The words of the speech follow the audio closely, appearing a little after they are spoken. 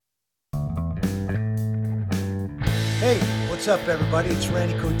Hey, what's up, everybody? It's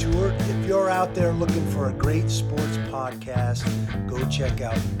Randy Couture. If you're out there looking for a great sports podcast, go check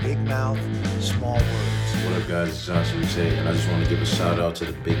out Big Mouth, Small Words. What up, guys? It's Johnson Reese, and I just want to give a shout out to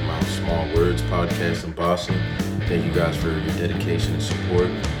the Big Mouth, Small Words podcast in Boston. Thank you guys for your dedication and support.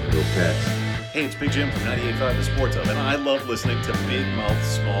 Go Pats. Hey, it's Big Jim from 98.5 The Sports Hub, and I love listening to Big Mouth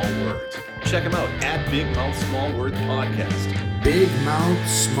Small Words. Check them out at Big Mouth Small Words Podcast. Big Mouth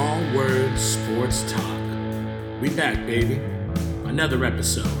Small Words Sports Talk. We back, baby. Another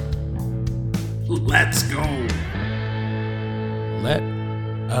episode. Let's go. Let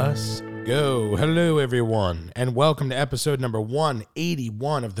us go. Hello, everyone, and welcome to episode number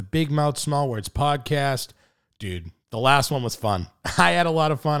 181 of the Big Mouth Small Words podcast. Dude, the last one was fun. I had a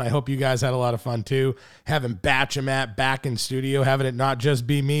lot of fun. I hope you guys had a lot of fun too. Having Batchamat back in studio, having it not just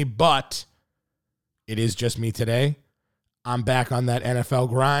be me, but it is just me today. I'm back on that NFL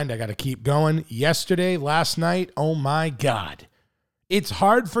grind. I got to keep going. Yesterday, last night, oh my God. It's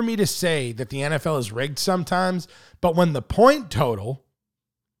hard for me to say that the NFL is rigged sometimes, but when the point total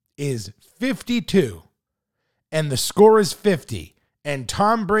is 52 and the score is 50 and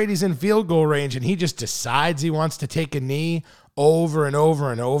Tom Brady's in field goal range and he just decides he wants to take a knee over and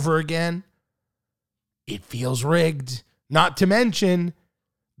over and over again, it feels rigged. Not to mention,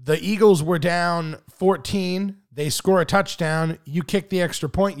 the Eagles were down 14. They score a touchdown. You kick the extra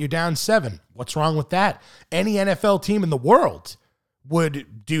point. You're down 7. What's wrong with that? Any NFL team in the world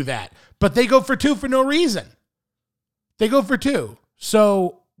would do that. But they go for 2 for no reason. They go for 2.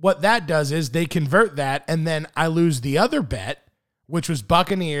 So what that does is they convert that, and then I lose the other bet, which was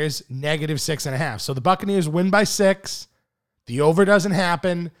Buccaneers -6.5. So the Buccaneers win by 6. The over doesn't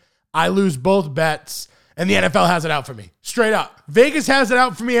happen. I lose both bets. And the NFL has it out for me. Straight up. Vegas has it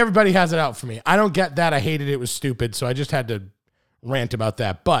out for me. Everybody has it out for me. I don't get that. I hated it. It was stupid. So I just had to rant about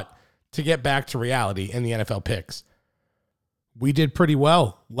that. But to get back to reality in the NFL picks, we did pretty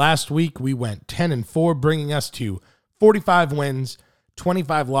well. Last week, we went 10-4, bringing us to 45 wins,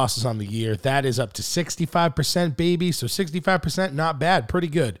 25 losses on the year. That is up to 65%, baby. So 65%, not bad. Pretty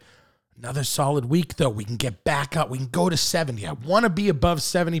good. Another solid week, though. We can get back up. We can go to 70. I want to be above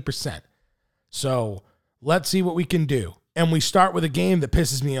 70%. So let's see what we can do. And we start with a game that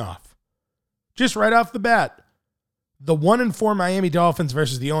pisses me off. Just right off the bat. The 1-4 Miami Dolphins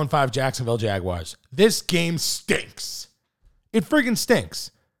versus the 0-5 Jacksonville Jaguars. This game stinks. It friggin'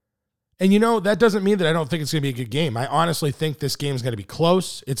 stinks. And you know, that doesn't mean that I don't think it's going to be a good game. I honestly think this game is going to be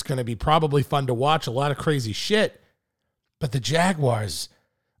close. It's going to be probably fun to watch. A lot of crazy shit. But the Jaguars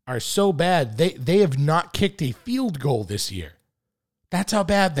are so bad. They have not kicked a field goal this year. That's how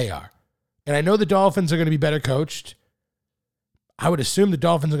bad they are. And I know the Dolphins are going to be better coached. I would assume the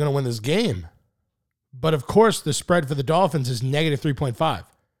Dolphins are going to win this game. But of course, the spread for the Dolphins is -3.5.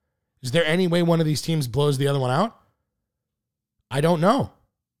 Is there any way one of these teams blows the other one out? I don't know.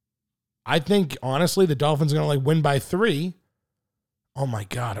 I think, honestly, the Dolphins are going to win by 3. Oh my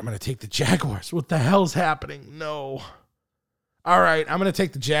God, I'm going to take the Jaguars. What the hell's happening? No. All right, I'm going to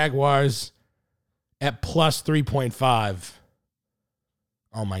take the Jaguars at +3.5.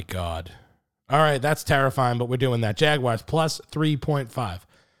 Oh my God. All right, that's terrifying, but we're doing that. Jaguars +3.5.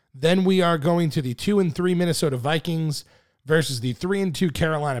 Then we are going to the 2-3 Minnesota Vikings versus the 3-2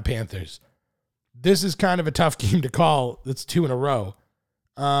 Carolina Panthers. This is kind of a tough game to call. It's 2 in a row.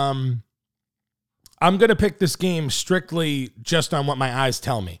 I'm going to pick this game strictly just on what my eyes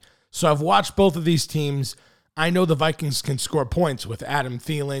tell me. So I've watched both of these teams. I know the Vikings can score points with Adam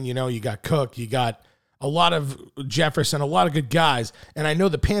Thielen. You know, you got Cook, you got a lot of Jefferson, a lot of good guys. And I know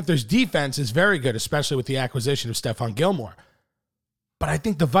the Panthers' defense is very good, especially with the acquisition of Stephon Gilmore. But I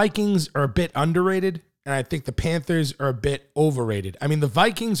think the Vikings are a bit underrated, and I think the Panthers are a bit overrated. I mean, the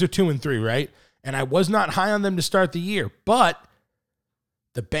Vikings are 2-3, right? And I was not high on them to start the year, but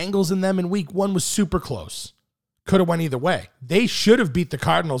the Bengals and them in week 1 was super close. Could have went either way. They should have beat the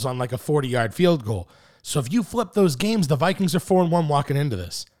Cardinals on like a 40-yard field goal. So if you flip those games, the Vikings are 4-1 walking into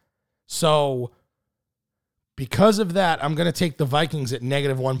this. So because of that, I'm going to take the Vikings at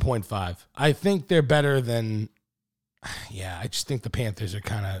 -1.5. I think they're better than, I just think the Panthers are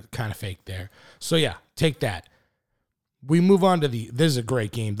kind of fake there. So yeah, take that. We move on to this is a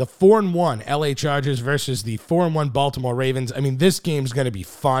great game. The 4-1 LA Chargers versus the 4-1 Baltimore Ravens. I mean, this game's going to be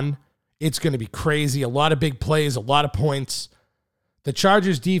fun. It's going to be crazy. A lot of big plays, a lot of points. The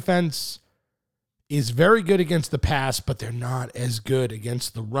Chargers defense is very good against the pass, but they're not as good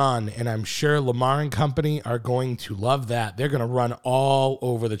against the run. And I'm sure Lamar and company are going to love that. They're going to run all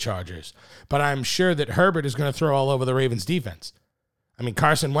over the Chargers. But I'm sure that Herbert is going to throw all over the Ravens defense. I mean,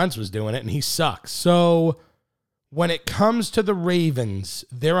 Carson Wentz was doing it, and he sucks. So When it comes to the Ravens,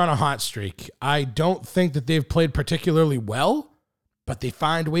 they're on a hot streak. I don't think that they've played particularly well, but they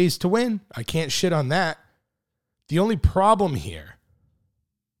find ways to win. I can't shit on that. The only problem here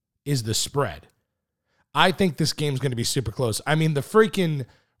is the spread. I think this game's going to be super close. I mean, the freaking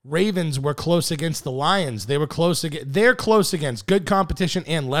Ravens were close against the Lions. They're close against good competition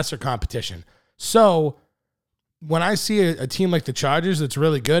and lesser competition. So when I see a team like the Chargers that's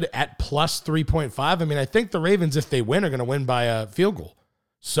really good at plus 3.5, I mean, I think the Ravens, if they win, are going to win by a field goal.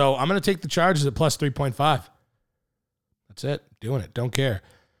 So I'm going to take the Chargers at plus 3.5. That's it. Doing it. Don't care.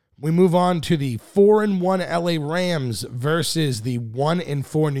 We move on to the 4-1 LA Rams versus the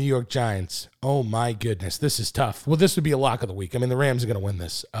 1-4 New York Giants. Oh my goodness, this is tough. Well, this would be a lock of the week. I mean, the Rams are going to win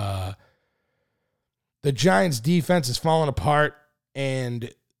this. The Giants' defense is falling apart,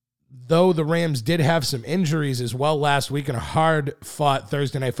 and though the Rams did have some injuries as well last week in a hard-fought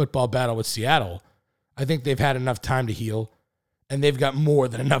Thursday Night Football battle with Seattle, I think they've had enough time to heal, and they've got more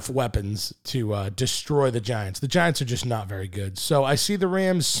than enough weapons to destroy the Giants. The Giants are just not very good. So I see the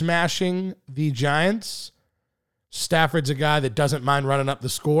Rams smashing the Giants. Stafford's a guy that doesn't mind running up the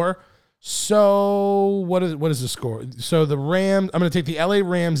score. So what is the score? So the Rams, I'm going to take the LA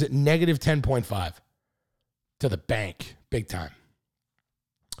Rams at negative 10.5 to the bank. Big time.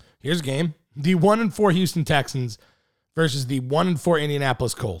 Here's a game. The 1-4 Houston Texans versus the 1-4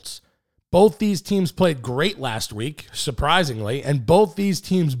 Indianapolis Colts. Both these teams played great last week, surprisingly, and both these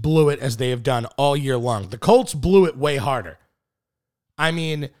teams blew it as they have done all year long. The Colts blew it way harder. I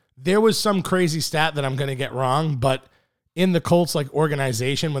mean, there was some crazy stat that I'm going to get wrong, but in the Colts like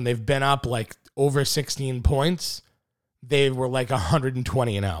organization, when they've been up like over 16 points, they were like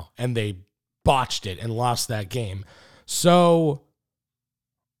 120-0, and they botched it and lost that game. So,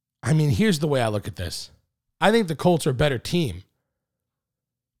 I mean, here's the way I look at this. I think the Colts are a better team.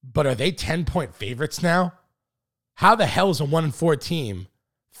 But are they 10-point favorites now? How the hell is a 1-4 team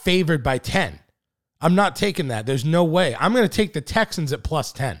favored by 10? I'm not taking that. There's no way. I'm going to take the Texans at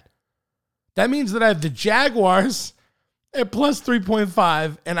plus 10. That means that I have the Jaguars at plus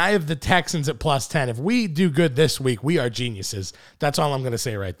 3.5, and I have the Texans at plus 10. If we do good this week, we are geniuses. That's all I'm going to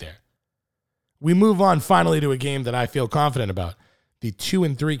say right there. We move on finally to a game that I feel confident about. The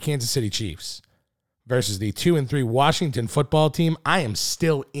 2-3 Kansas City Chiefs versus the 2-3 Washington football team. I am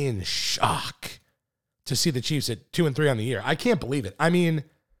still in shock to see the Chiefs at 2-3 on the year. I can't believe it. I mean,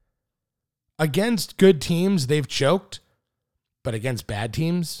 against good teams, they've choked, but against bad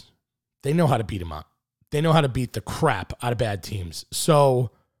teams, they know how to beat them up. They know how to beat the crap out of bad teams. So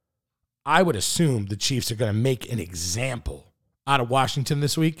I would assume the Chiefs are going to make an example out of Washington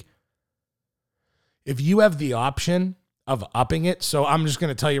this week. If you have the option of upping it, so I'm just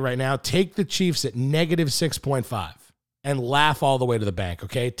going to tell you right now, take the Chiefs at negative 6.5 and laugh all the way to the bank,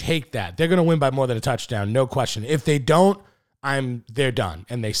 okay? Take that. They're going to win by more than a touchdown, no question. If they don't, they're done,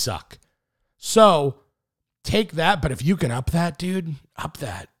 and they suck. So take that, but if you can up that, dude, up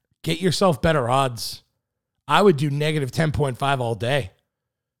that. Get yourself better odds. I would do negative 10.5 all day.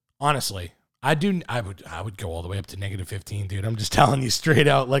 Honestly, I would go all the way up to negative 15, dude. I'm just telling you straight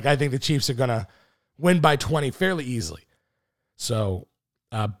out. Like, I think the Chiefs are going to win by 20 fairly easily. So,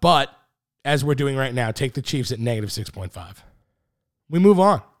 but as we're doing right now, take the Chiefs at negative 6.5. We move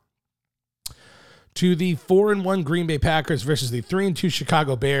on to the 4-1 Green Bay Packers versus the 3-2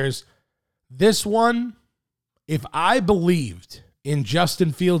 Chicago Bears. This one, if I believed in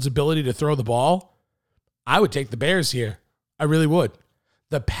Justin Fields' ability to throw the ball, I would take the Bears here. I really would.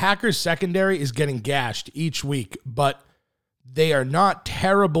 The Packers secondary is getting gashed each week, but they are not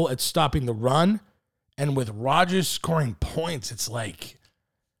terrible at stopping the run. And with Rodgers scoring points, it's like,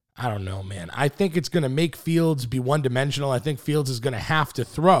 I don't know, man. I think it's going to make Fields be one-dimensional. I think Fields is going to have to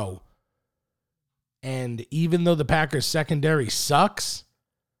throw. And even though the Packers secondary sucks,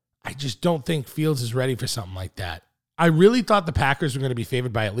 I just don't think Fields is ready for something like that. I really thought the Packers were going to be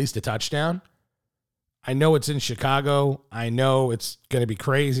favored by at least a touchdown. I know it's in Chicago. I know it's going to be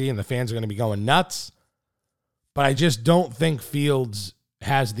crazy and the fans are going to be going nuts. But I just don't think Fields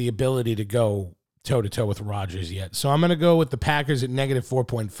has the ability to go toe-to-toe with Rodgers yet. So I'm going to go with the Packers at negative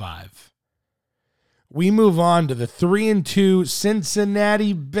 4.5. We move on to the 3-2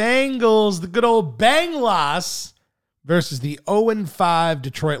 Cincinnati Bengals, the good old Bengals, versus the 0-5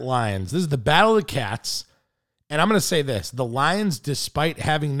 Detroit Lions. This is the Battle of the Cats. And I'm going to say this. The Lions, despite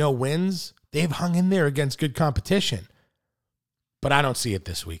having no wins, they've hung in there against good competition. But I don't see it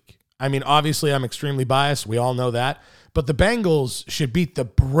this week. I mean, obviously, I'm extremely biased. We all know that. But the Bengals should beat the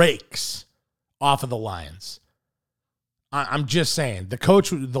brakes off of the Lions. I'm just saying.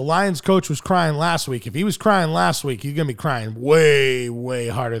 The Lions coach was crying last week. If he was crying last week, he's going to be crying way, way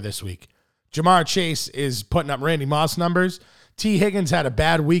harder this week. Jamar Chase is putting up Randy Moss numbers. T. Higgins had a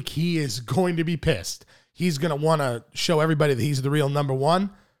bad week. He is going to be pissed. He's going to want to show everybody that he's the real number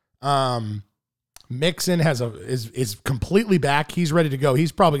one. Mixon is completely back. He's ready to go.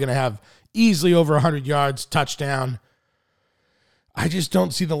 He's probably going to have easily over 100 yards, touchdown. I just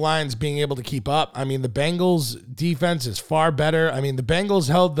don't see the Lions being able to keep up. I mean, the Bengals defense is far better. I mean, the Bengals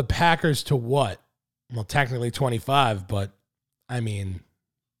held the Packers to what? Well, technically 25, but I mean,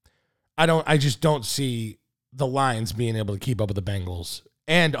 I just don't see the Lions being able to keep up with the Bengals.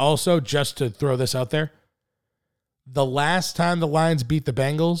 And also, just to throw this out there, the last time the Lions beat the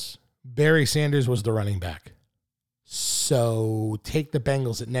Bengals, Barry Sanders was the running back. So take the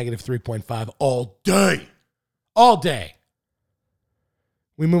Bengals at negative 3.5 all day. All day.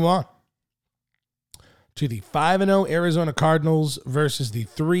 We move on to the 5-0 Arizona Cardinals versus the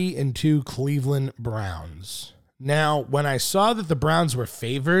 3-2 Cleveland Browns. Now, when I saw that the Browns were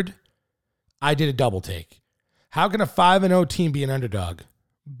favored, I did a double take. How can a 5-0 team be an underdog?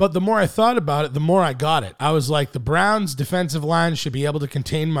 But the more I thought about it, the more I got it. I was like, the Browns' defensive line should be able to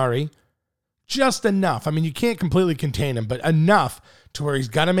contain Murray just enough. I mean, you can't completely contain him, but enough to where he's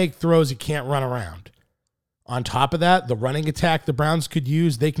got to make throws he can't run around. On top of that, the running attack the Browns could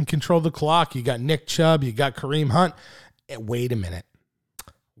use, they can control the clock. You got Nick Chubb, you got Kareem Hunt. Wait a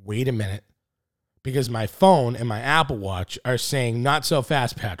minute. Because my phone and my Apple Watch are saying, not so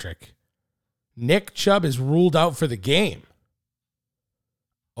fast, Patrick. Nick Chubb is ruled out for the game.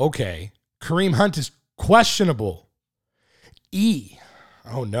 Okay. Kareem Hunt is questionable.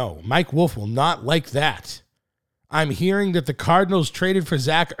 Oh no. Mike Wolf will not like that. I'm hearing that the Cardinals traded for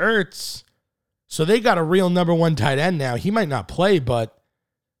Zach Ertz. So they got a real number one tight end now. He might not play, but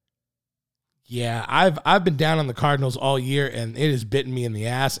yeah, I've been down on the Cardinals all year, and it has bitten me in the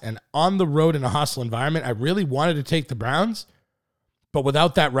ass. And on the road in a hostile environment, I really wanted to take the Browns, but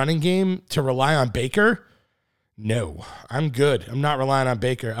without that running game to rely on Baker, no, I'm good. I'm not relying on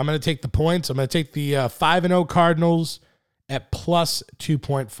Baker. I'm going to take the points. I'm going to take the 5-0 Cardinals at plus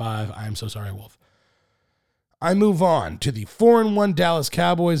 2.5. I'm so sorry, Wolf. I move on to the 4-1 Dallas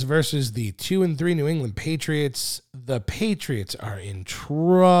Cowboys versus the 2-3 New England Patriots. The Patriots are in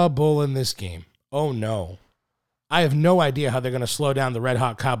trouble in this game. Oh, no. I have no idea how they're going to slow down the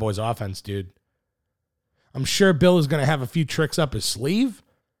red-hot Cowboys offense, dude. I'm sure Bill is going to have a few tricks up his sleeve,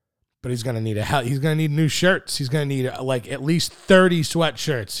 but he's going to need new shirts. He's going to need at least 30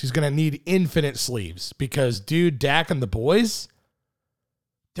 sweatshirts. He's going to need infinite sleeves because, dude, Dak and the boys,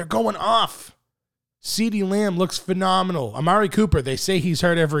 they're going off. CeeDee Lamb looks phenomenal. Amari Cooper, they say he's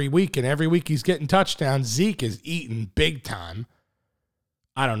hurt every week, and every week he's getting touchdowns. Zeke is eating big time.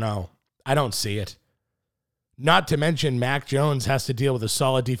 I don't know. I don't see it. Not to mention Mac Jones has to deal with a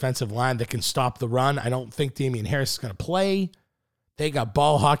solid defensive line that can stop the run. I don't think Damian Harris is going to play. They got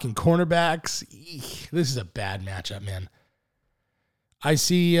ball-hawking cornerbacks. Eek, this is a bad matchup, man. I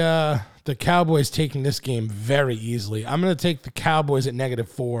see the Cowboys taking this game very easily. I'm going to take the Cowboys at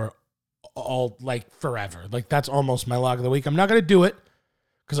 -4 all forever. That's almost my lock of the week. I'm not going to do it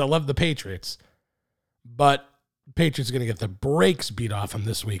because I love the Patriots, but Patriots are going to get the brakes beat off them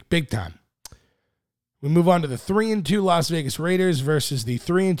this week, big time. We move on to the 3-2 Las Vegas Raiders versus the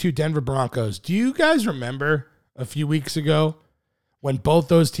 3-2 Denver Broncos. Do you guys remember a few weeks ago when both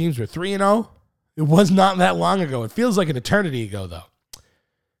those teams were 3-0? It was not that long ago. It feels like an eternity ago, though.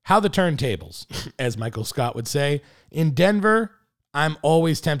 How the turntables, as Michael Scott would say. In Denver, I'm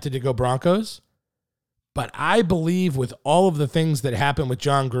always tempted to go Broncos, but I believe with all of the things that happened with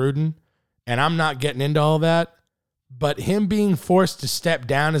John Gruden, and I'm not getting into all that, but him being forced to step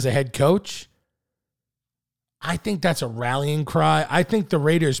down as a head coach, I think that's a rallying cry. I think the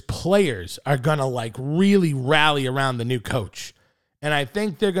Raiders players are going to really rally around the new coach, and I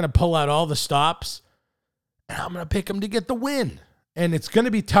think they're going to pull out all the stops, and I'm going to pick them to get the win, and it's going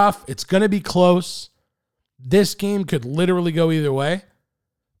to be tough. It's going to be close. This game could literally go either way,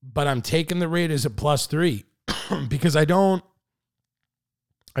 but I'm taking the Raiders at +3 because I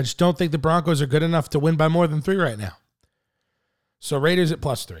just don't think the Broncos are good enough to win by more than 3 right now. So Raiders at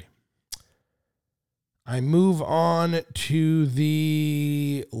 +3. I move on to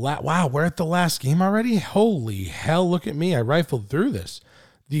the wow, we're at the last game already? Holy hell, look at me. I rifled through this.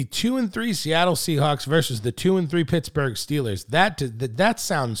 The 2-3 Seattle Seahawks versus the 2-3 Pittsburgh Steelers. That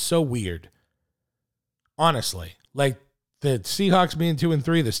sounds so weird. Honestly, the Seahawks being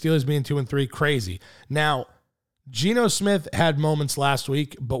 2-3, the Steelers being 2-3, crazy. Now, Geno Smith had moments last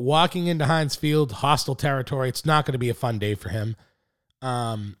week, but walking into Heinz Field, hostile territory, it's not going to be a fun day for him.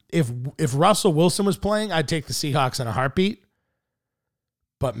 If Russell Wilson was playing, I'd take the Seahawks in a heartbeat.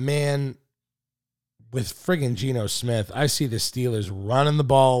 But man, with friggin' Geno Smith, I see the Steelers running the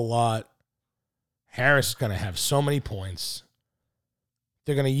ball a lot. Harris is going to have so many points.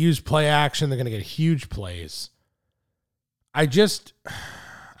 They're going to use play action. They're going to get huge plays. I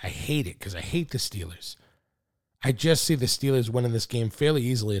hate it because I hate the Steelers. I just see the Steelers winning this game fairly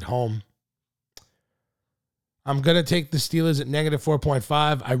easily at home. I'm going to take the Steelers at negative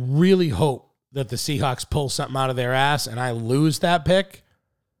 4.5. I really hope that the Seahawks pull something out of their ass and I lose that pick,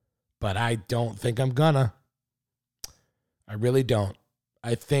 but I don't think I'm gonna. I really don't.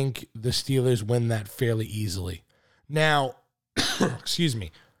 I think the Steelers win that fairly easily. Now, excuse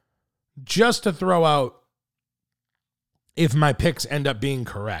me, just to throw out, if my picks end up being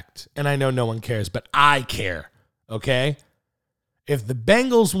correct, and I know no one cares, but I care, okay? If the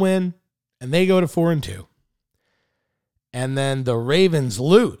Bengals win and they go to 4-2, and then the Ravens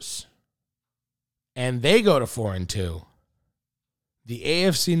lose and they go to 4-2, the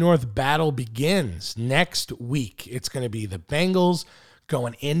AFC North battle begins next week. It's going to be the Bengals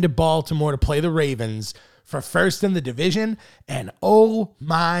going into Baltimore to play the Ravens for first in the division. And oh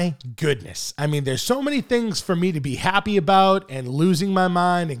my goodness. I mean, there's so many things for me to be happy about and losing my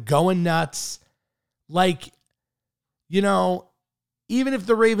mind and going nuts. Like, you know, even if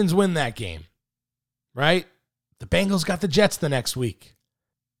the Ravens win that game, right? The Bengals got the Jets the next week.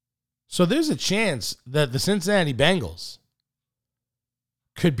 So there's a chance that the Cincinnati Bengals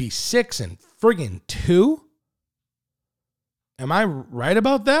could be 6-2. Am I right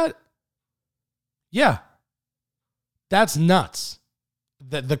about that? Yeah. That's nuts.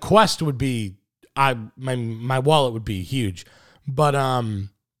 The quest would be, my wallet would be huge. But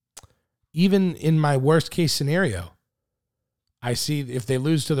even in my worst case scenario, I see if they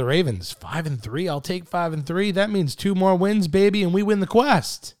lose to the Ravens, 5-3, I'll take 5-3. That means 2 more wins, baby, and we win the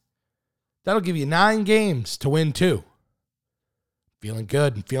quest. That'll give you 9 games to win 2. Feeling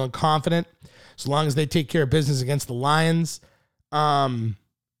good and feeling confident as long as they take care of business against the Lions.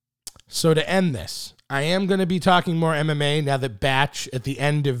 So to end this, I am going to be talking more MMA now that Batch at the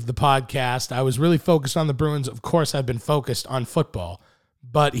end of the podcast. I was really focused on the Bruins. Of course, I've been focused on football,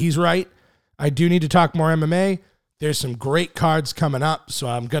 but he's right. I do need to talk more MMA. There's some great cards coming up, so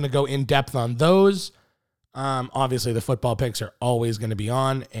I'm going to go in depth on those. Obviously, the football picks are always going to be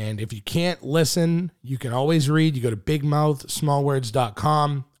on, and if you can't listen, you can always read. You go to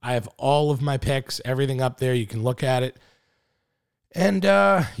bigmouthsmallwords.com. I have all of my picks, everything up there. You can look at it. And,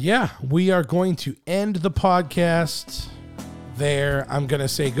 yeah, we are going to end the podcast there. I'm going to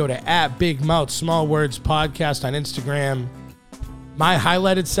say go to @BigMouthSmallWordsPodcast on Instagram. My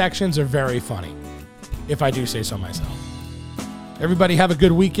highlighted sections are very funny, if I do say so myself. Everybody have a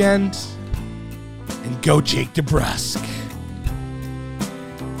good weekend, and go Jake DeBrusque.